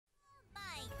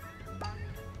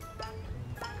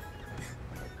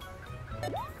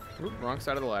Oop, wrong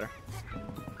side of the ladder.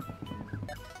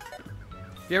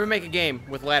 If you ever make a game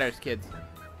with ladders, kids,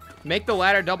 make the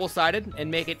ladder double-sided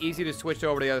and make it easy to switch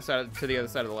over to the other side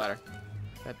of the ladder.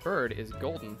 That bird is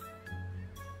golden.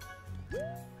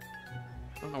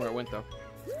 I don't know where it went though.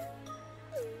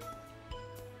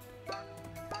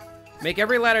 Make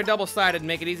every ladder double-sided and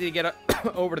make it easy to get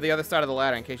over to the other side of the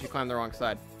ladder in case you climb the wrong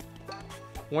side.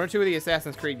 One or two of the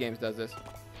Assassin's Creed games does this.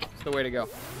 It's the way to go.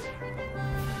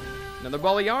 Another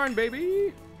ball of yarn,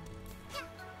 baby!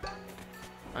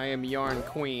 I am Yarn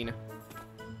Queen.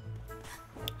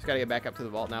 Just gotta get back up to the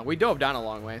vault now. We dove down a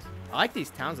long ways. I like these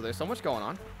towns though. There's so much going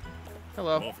on.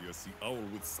 Hello. Mafia see owl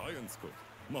with science code.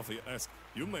 Mafia ask,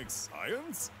 you make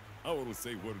science? Owl will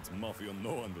say words Mafia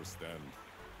no understand.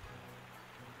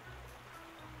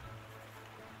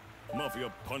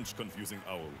 Mafia punch confusing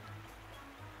owl.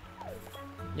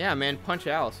 Yeah, man, punch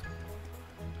owls.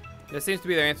 That seems to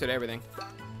be their answer to everything.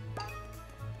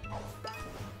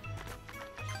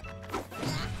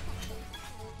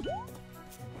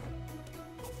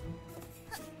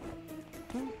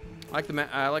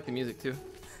 I like the music too.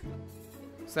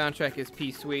 Soundtrack is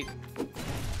P-Sweet.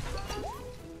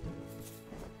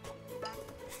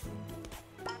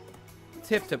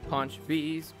 Tip to punch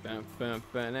bees. Bum, bum,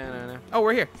 banana. Oh,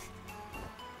 we're here.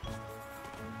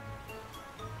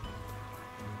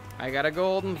 I got a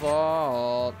golden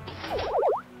vault.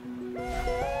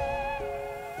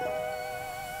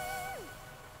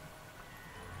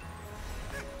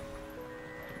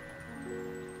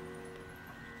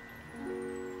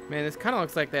 Man, this kind of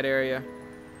looks like that area.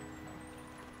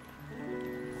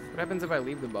 What happens if I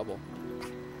leave the bubble?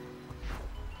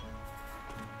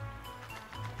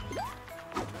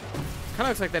 Kind of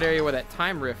looks like that area where that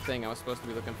time rift thing I was supposed to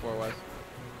be looking for was.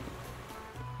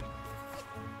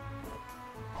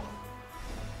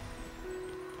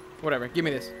 Whatever, give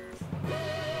me this.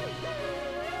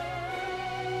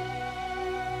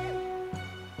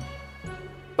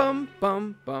 Bum,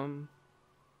 bum, bum.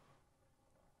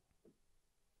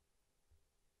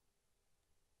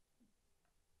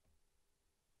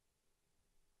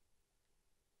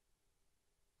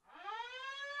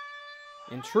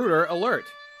 Intruder alert.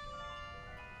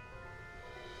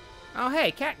 Oh,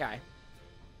 hey, cat guy.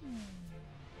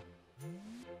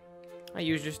 I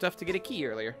used your stuff to get a key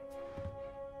earlier.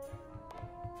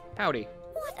 Howdy.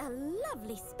 What a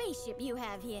lovely spaceship you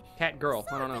have here. Cat girl,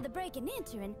 I don't Sorry know. for the break and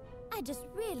entering. I just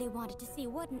really wanted to see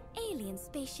what an alien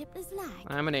spaceship is like.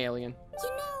 I'm an alien. You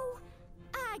know,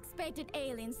 I expected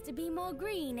aliens to be more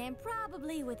green and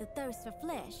probably with a thirst for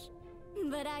flesh.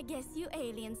 But I guess you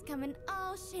aliens come in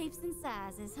all shapes and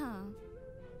sizes, huh?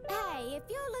 Hey, if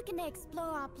you're looking to explore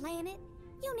our planet,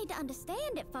 you need to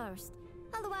understand it first.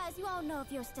 Otherwise, you won't know if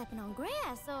you're stepping on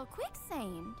grass or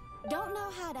quicksand. Don't know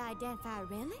how to identify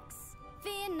relics?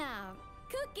 Fear not.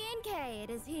 Cookin' Cat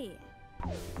is here.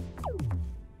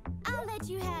 I'll let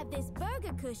you have this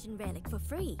burger cushion relic for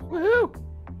free. Woohoo!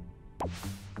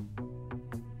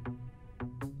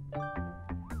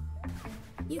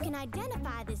 You can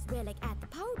identify this relic at the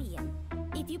podium.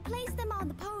 If you place them on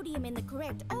the podium in the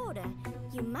correct order,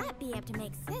 you might be able to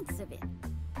make sense of it.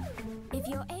 If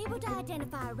you're able to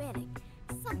identify a relic,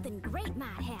 something great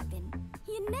might happen.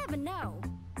 You never know,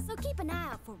 so keep an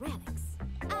eye out for relics.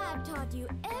 I've taught you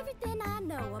everything I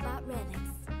know about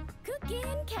relics.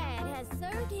 Cookin' Cat has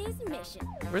served his mission.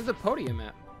 Where's the podium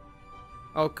at?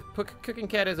 Oh, Cooking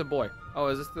Cat is a boy. Oh,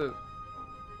 is this the...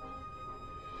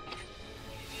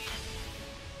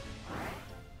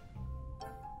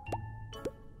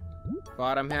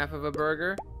 Bottom half of a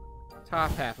burger, top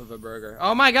half of a burger.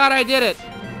 Oh my god, I did it!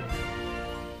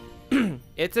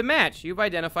 It's a match. You've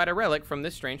identified a relic from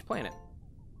this strange planet.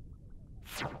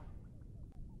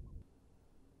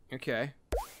 Okay.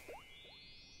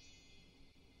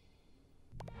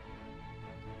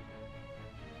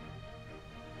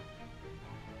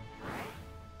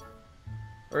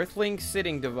 Earthling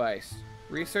sitting device.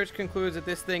 Research concludes that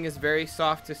this thing is very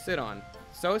soft to sit on.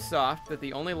 So soft that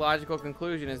the only logical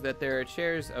conclusion is that there are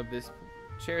chairs of this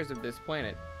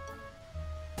planet.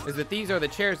 Is that these are the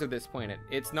chairs of this planet.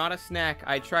 It's not a snack.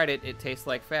 I tried it. It tastes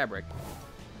like fabric.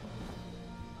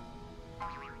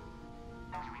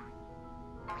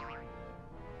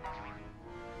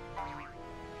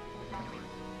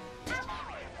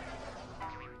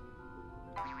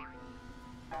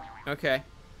 Okay.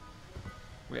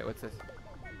 Wait, what's this?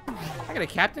 I got a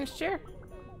captain's chair?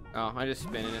 Oh, I'm just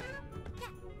spinning it.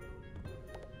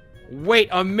 Wait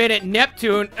a minute,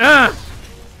 Neptune! Ugh!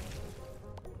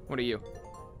 What are you?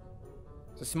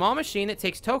 It's a small machine that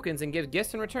takes tokens and gives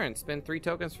gifts in return. Spend 3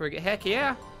 tokens for a gift. Heck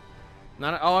yeah!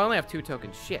 Not oh, I only have 2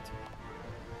 tokens. Shit.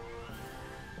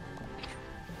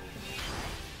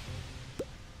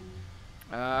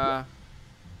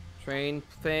 Train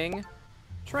thing.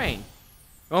 Train.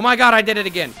 Oh my god, I did it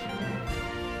again.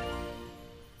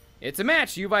 It's a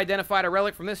match. You've identified a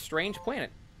relic from this strange planet.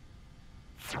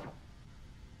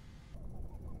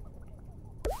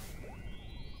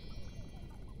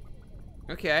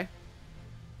 Okay.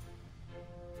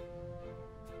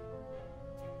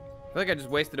 I feel like I just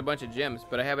wasted a bunch of gems,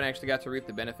 but I haven't actually got to reap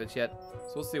the benefits yet.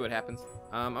 So we'll see what happens.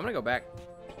 I'm gonna go back.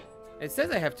 It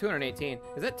says I have 218.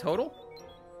 Is that total?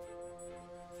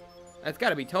 That's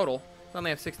gotta be total. I only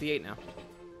have 68 now.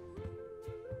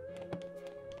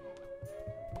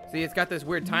 See, it's got this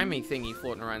weird timing thingy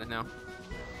floating around it now.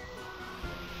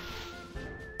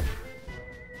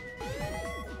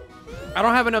 I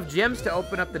don't have enough gems to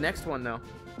open up the next one, though.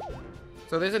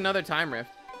 So there's another time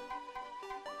rift.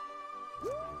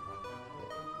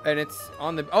 And it's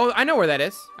on the... Oh, I know where that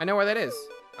is. I know where that is.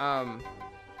 I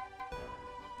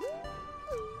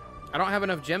don't have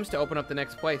enough gems to open up the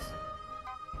next place.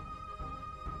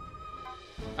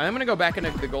 I'm going to go back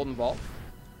into the Golden Vault.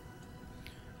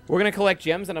 We're going to collect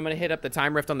gems, and I'm going to hit up the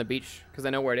time rift on the beach, because I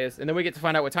know where it is. And then we get to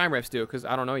find out what time rifts do, because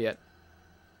I don't know yet.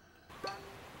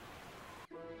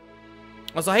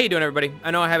 Also, how you doing, everybody?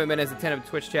 I know I haven't been as attentive to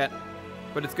Twitch chat,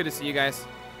 but it's good to see you guys.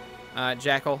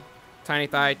 Jackal, Tiny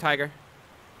Thigh, Tiger,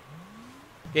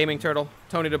 Gaming Turtle,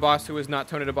 Tony DeBoss, who is not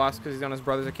Tony DeBoss because he's on his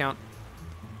brother's account.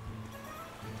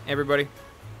 Everybody.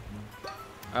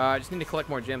 I just need to collect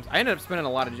more gems. I ended up spending a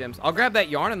lot of gems. I'll grab that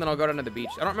yarn and then I'll go down to the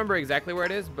beach. I don't remember exactly where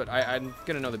it is, but I'm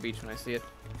going to know the beach when I see it.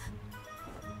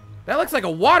 That looks like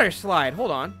a water slide. Hold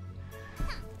on. What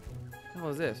the hell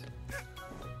is this?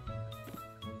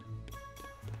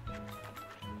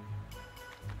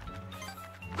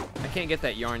 I can't get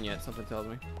that yarn yet, something tells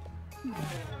me.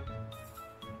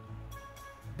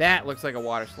 That looks like a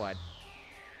water slide.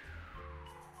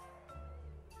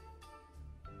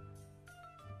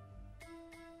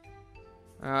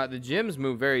 The gems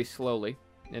move very slowly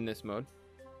in this mode.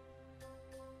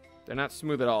 They're not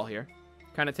smooth at all here.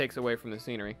 Kind of takes away from the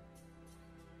scenery.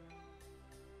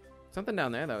 Something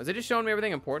down there, though. Is it just showing me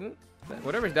everything important?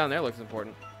 Whatever's down there looks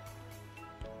important.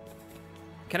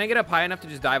 Can I get up high enough to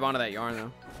just dive onto that yarn,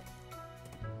 though?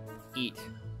 Eat.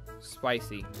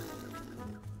 Spicy.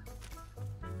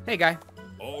 Hey, guy.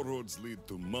 All roads lead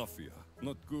to Mafia.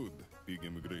 Not good. Big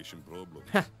immigration problem.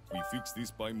 We fixed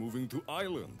this by moving to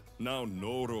island. Now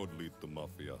no road lead to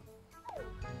Mafia.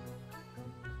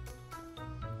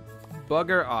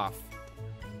 Bugger off.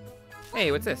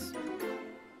 Hey, what's this?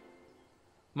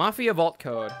 Mafia vault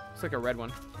code. Looks like a red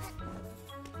one.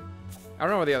 I don't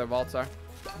know where the other vaults are.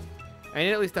 I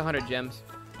need at least 100 gems.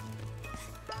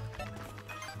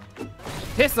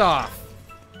 Piss off!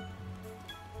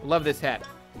 Love this hat.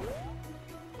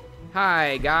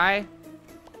 Hi, guy.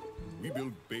 We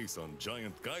build base on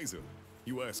giant geyser.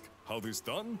 You ask, how this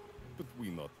done? But we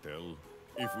not tell.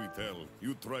 If we tell,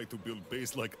 you try to build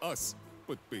base like us.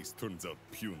 But base turns out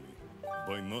puny.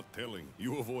 By not telling,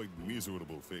 you avoid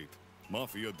miserable fate.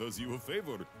 Mafia does you a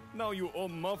favor. Now you owe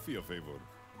Mafia a favor.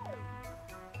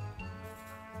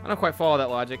 I don't quite follow that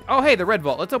logic. Oh, hey, the red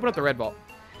vault. Let's open up the red vault.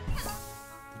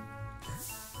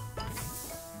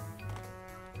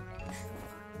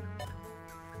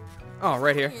 Oh,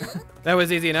 right here. That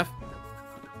was easy enough.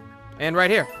 And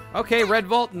right here. Okay, red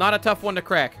vault, not a tough one to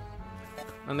crack.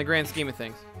 On the grand scheme of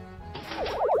things.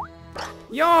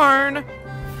 Yarn!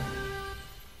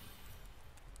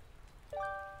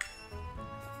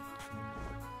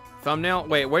 Thumbnail?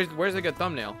 Wait, where's a good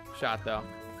thumbnail shot, though?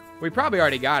 We probably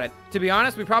already got it. To be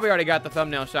honest, we probably already got the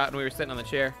thumbnail shot when we were sitting on the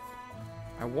chair.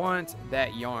 I want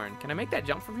that yarn. Can I make that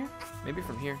jump from here? Maybe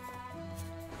from here.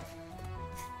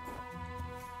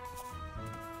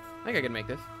 I think I can make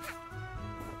this.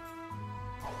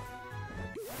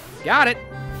 Got it.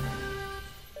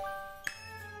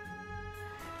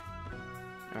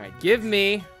 All right, give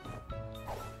me.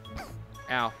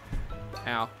 Ow,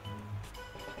 ow.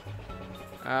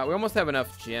 We almost have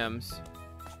enough gems.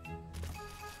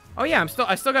 Oh yeah,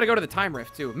 I still got to go to the time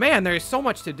rift too. Man, there's so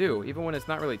much to do, even when it's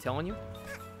not really telling you.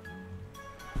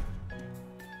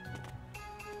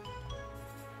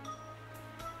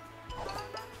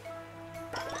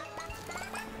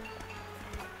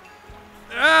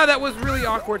 Ah, that was really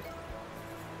awkward.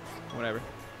 Whatever.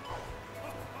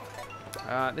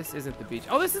 This isn't the beach.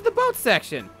 Oh, this is the boat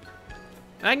section.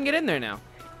 And I can get in there now.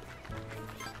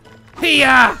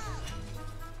 Hiya!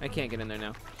 I can't get in there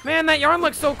now. Man, that yarn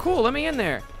looks so cool. Let me in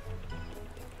there.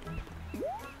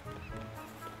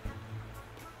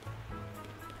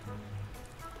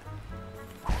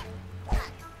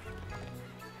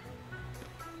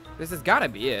 This has got to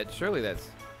be it. Surely that's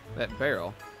that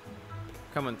barrel.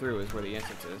 Coming through is where the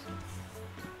entrance is.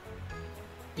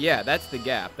 Yeah, that's the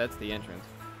gap. That's the entrance.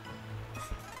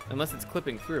 Unless it's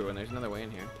clipping through and there's another way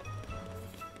in here.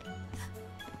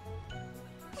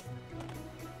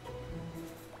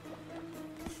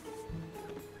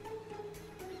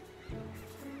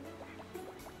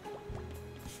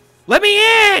 Let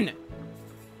me in!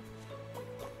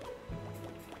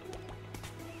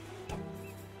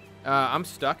 I'm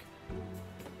stuck.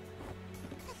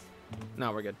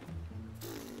 No, we're good.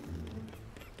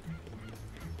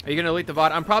 Are you gonna delete the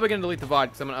VOD? I'm probably gonna delete the VOD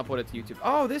because I'm gonna upload it to YouTube.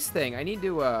 Oh, this thing. I need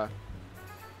to,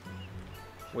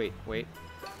 Wait.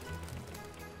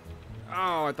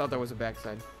 Oh, I thought that was a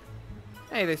backside.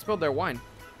 Hey, they spilled their wine.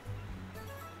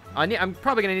 I'm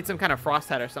probably gonna need some kind of frost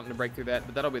hat or something to break through that,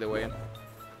 but that'll be the way in.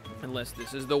 Unless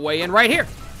this is the way in right here.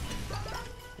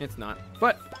 It's not.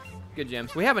 But, good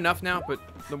gems. We have enough now, but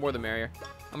the more the merrier.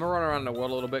 I'm gonna run around the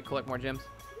world a little bit, collect more gems.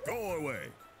 Go away.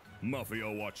 Mafia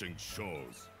watching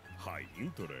shows. High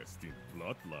interest in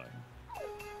bloodline.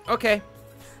 Okay.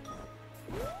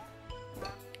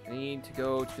 I need to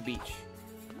go to the beach.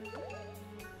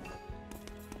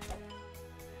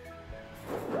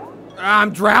 Ah,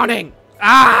 I'm drowning!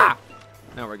 Ah!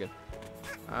 No, we're good.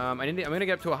 I'm gonna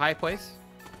get up to a high place.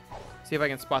 See if I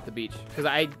can spot the beach. Because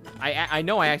I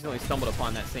know I accidentally stumbled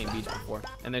upon that same beach before.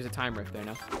 And there's a time rift there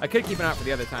now. I could keep an eye out for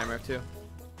the other time rift too.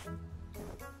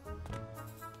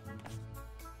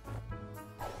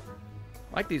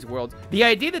 I like these worlds. The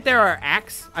idea that there are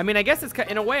acts, I mean, I guess it's,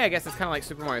 in a way, I guess it's kind of like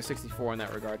Super Mario 64 in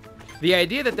that regard. The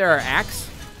idea that there are acts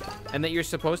and that you're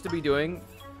supposed to be doing,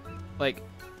 like,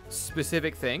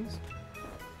 specific things.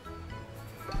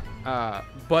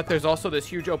 But there's also this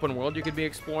huge open world you could be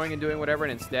exploring and doing whatever,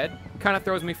 and instead kind of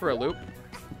throws me for a loop.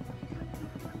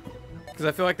 Because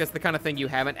I feel like that's the kind of thing you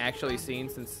haven't actually seen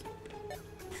since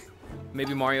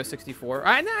maybe Mario 64.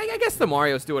 I guess the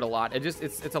Marios do it a lot.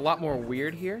 It's a lot more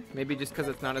weird here. Maybe just because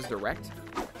it's not as direct.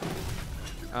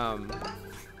 I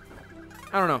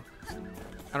don't know.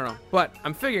 But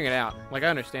I'm figuring it out. Like, I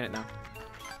understand it now.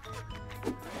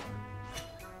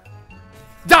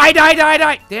 Die!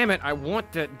 Damn it, I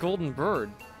want that golden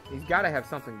bird. He's got to have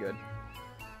something good.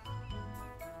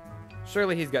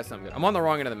 Surely he's got something good. I'm on the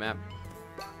wrong end of the map.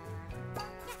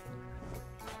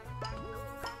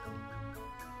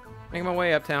 Making my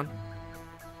way uptown.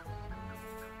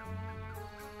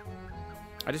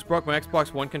 I just broke my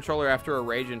Xbox One controller after a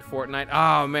rage in Fortnite.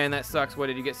 Oh, man, that sucks. What,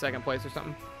 did you get second place or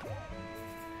something?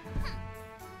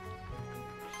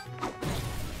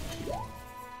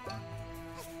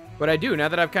 But I do, now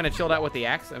that I've kind of chilled out with the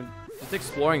axe, I'm just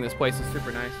exploring this place. It's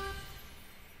super nice.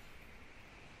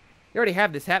 You already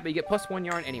have this hat, but you get +1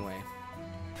 yarn anyway.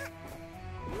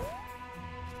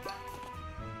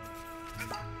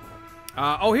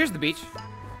 Oh, here's the beach.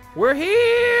 We're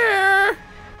here!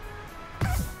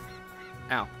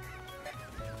 Ow.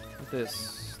 Put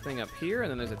this thing up here,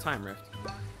 and then there's a time rift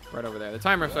right over there. The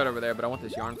time rift's right over there, but I want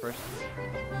this yarn first.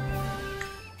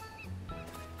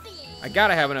 I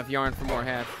gotta have enough yarn for more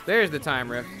hats. There's the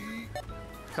time rift.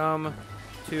 Come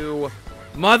to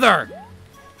mother!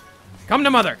 Come to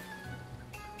mother!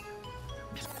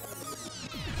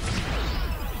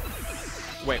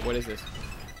 Wait, what is this?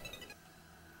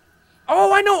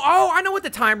 Oh, I know what the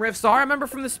time rifts are. I remember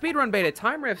from the speedrun beta.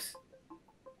 Time rifts.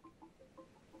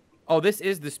 Oh, this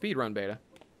is the speedrun beta.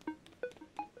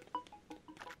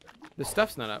 The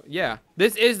stuff's not up. Yeah,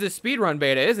 this is the speedrun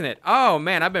beta, isn't it? Oh,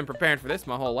 man, I've been preparing for this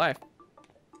my whole life.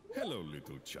 Hello,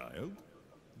 little child.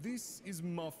 This is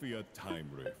Mafia Time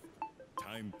Rift.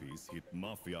 Timepiece hit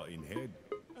Mafia in head,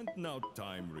 and now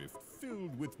Time Rift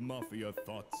filled with Mafia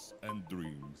thoughts and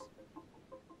dreams.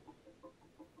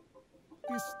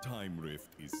 This Time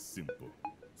Rift is simple.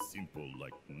 Simple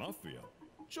like Mafia.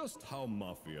 Just how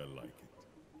Mafia like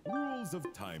it. Rules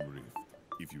of Time Rift.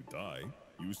 If you die,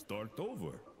 you start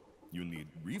over. You need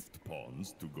rift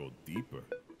pawns to go deeper.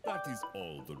 That is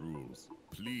all the rules.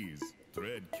 Please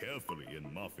tread carefully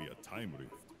in Mafia Time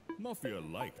Rift. Mafia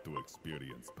like to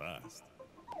experience past.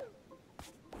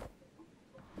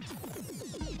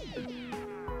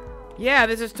 Yeah,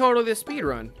 this is totally the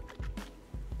speedrun.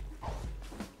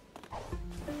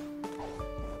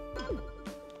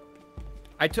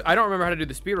 I don't remember how to do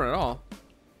the speedrun at all,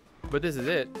 but this is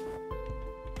it.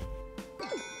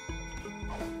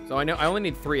 So I know I only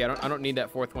need 3. I don't need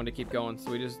that 4th one to keep going. So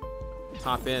we just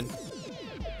hop in.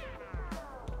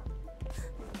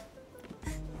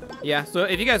 Yeah. So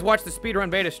if you guys watch the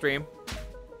speedrun beta stream,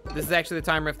 this is actually the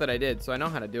time rift that I did. So I know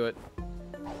how to do it.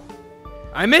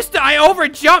 I missed it. I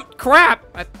overjumped. Crap.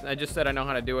 I just said I know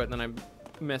how to do it, and then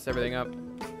I mess everything up.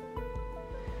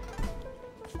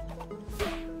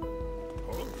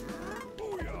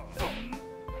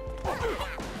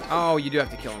 Oh, you do have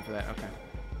to kill him for that. Okay.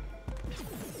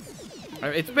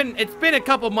 It's been a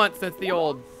couple months since the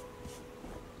old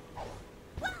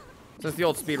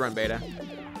speedrun beta.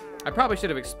 I probably should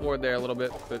have explored there a little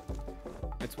bit, but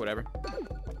it's whatever.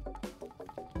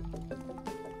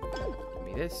 Give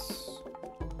me this.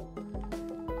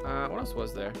 What else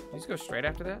was there? You just go straight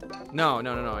after that? No.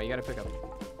 You gotta pick up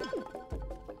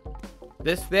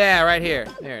this there, right here.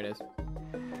 There it is.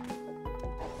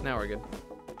 Now we're good.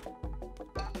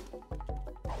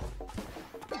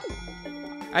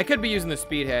 I could be using the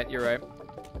speed hat, you're right.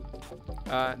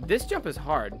 This jump is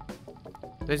hard.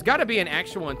 There's gotta be an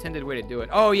actual intended way to do it.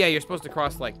 Oh yeah, you're supposed to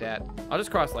cross like that. I'll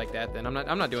just cross like that then. I'm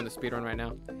not doing the speedrun right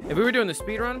now. If we were doing the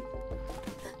speedrun,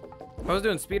 if I was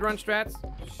doing speedrun strats,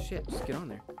 shit, just get on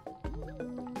there.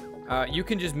 You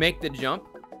can just make the jump.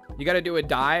 You gotta do a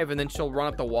dive and then she'll run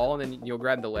up the wall and then you'll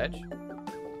grab the ledge.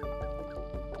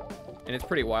 And it's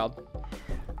pretty wild.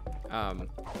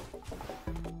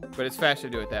 But it's faster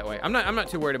to do it that way. I'm not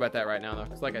too worried about that right now though,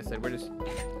 because like I said, this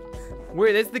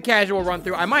is the casual run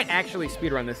through. I might actually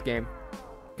speedrun this game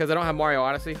because I don't have Mario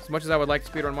Odyssey. As much as I would like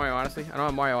to speedrun Mario Odyssey, I don't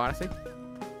have Mario Odyssey.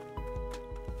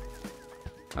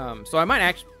 So I might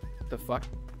actually,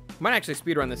 might actually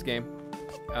speedrun this game.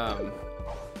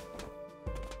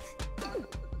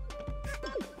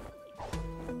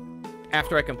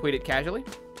 After I complete it casually,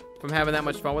 if I'm having that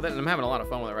much fun with it, and I'm having a lot of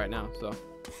fun with it right now, so.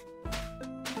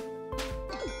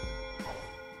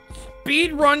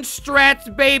 Speedrun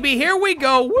strats, baby, here we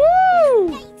go,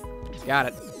 woo! Got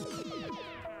it.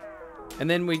 And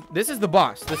then this is the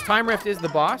boss. This time rift is the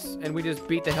boss, and we just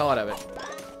beat the hell out of it.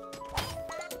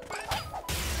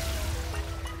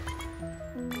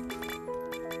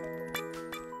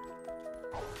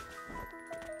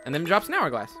 And then drops an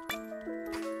hourglass.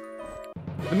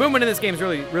 The movement in this game is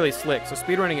really, really slick, so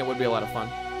speedrunning it would be a lot of fun.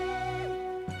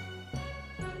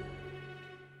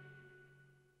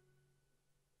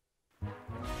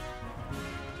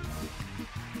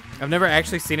 I've never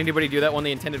actually seen anybody do that one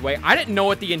the intended way. I didn't know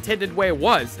what the intended way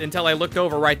was until I looked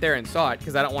over right there and saw it,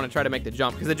 because I don't want to try to make the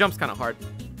jump, because the jump's kind of hard.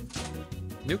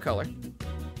 New color.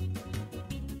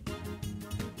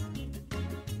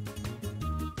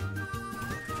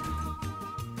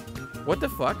 What the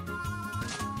fuck?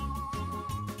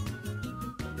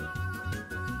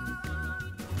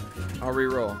 I'll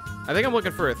re-roll. I think I'm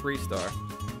looking for a 3-star.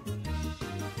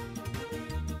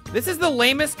 This is the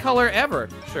lamest color ever.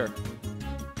 Sure.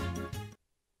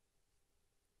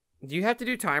 Do you have to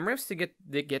do time rifts to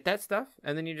get that stuff?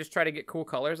 And then you just try to get cool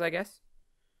colors, I guess?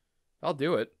 I'll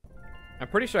do it. I'm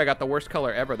pretty sure I got the worst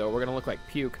color ever, though. We're gonna look like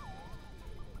puke.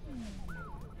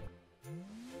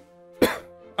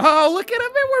 Oh, look at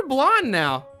him! We're blonde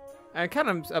now. I'm kind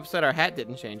of upset our hat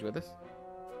didn't change with us.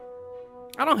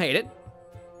 I don't hate it.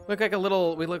 We look like a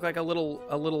little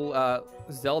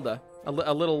Zelda.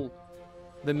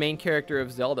 The main character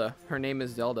of Zelda. Her name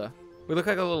is Zelda. We look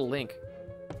like a little Link.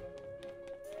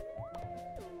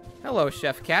 Hello,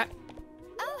 Chef Cat.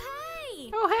 Oh, hey!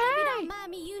 Oh, hey! If you don't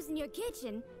mind me using your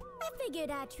kitchen, I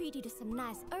figured I'd treat you to some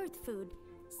nice Earth food,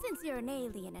 since you're an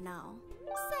alien and all.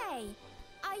 Say,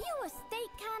 are you a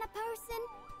steak kind of person?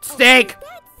 Steak! Oh,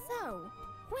 that's so.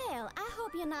 Well, I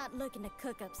hope you're not looking to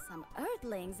cook up some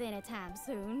Earthlings anytime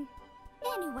soon.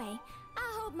 Anyway,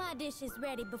 I hope my dish is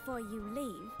ready before you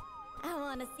leave. I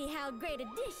want to see how great a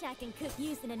dish I can cook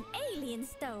using an alien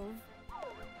stove.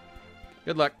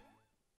 Good luck.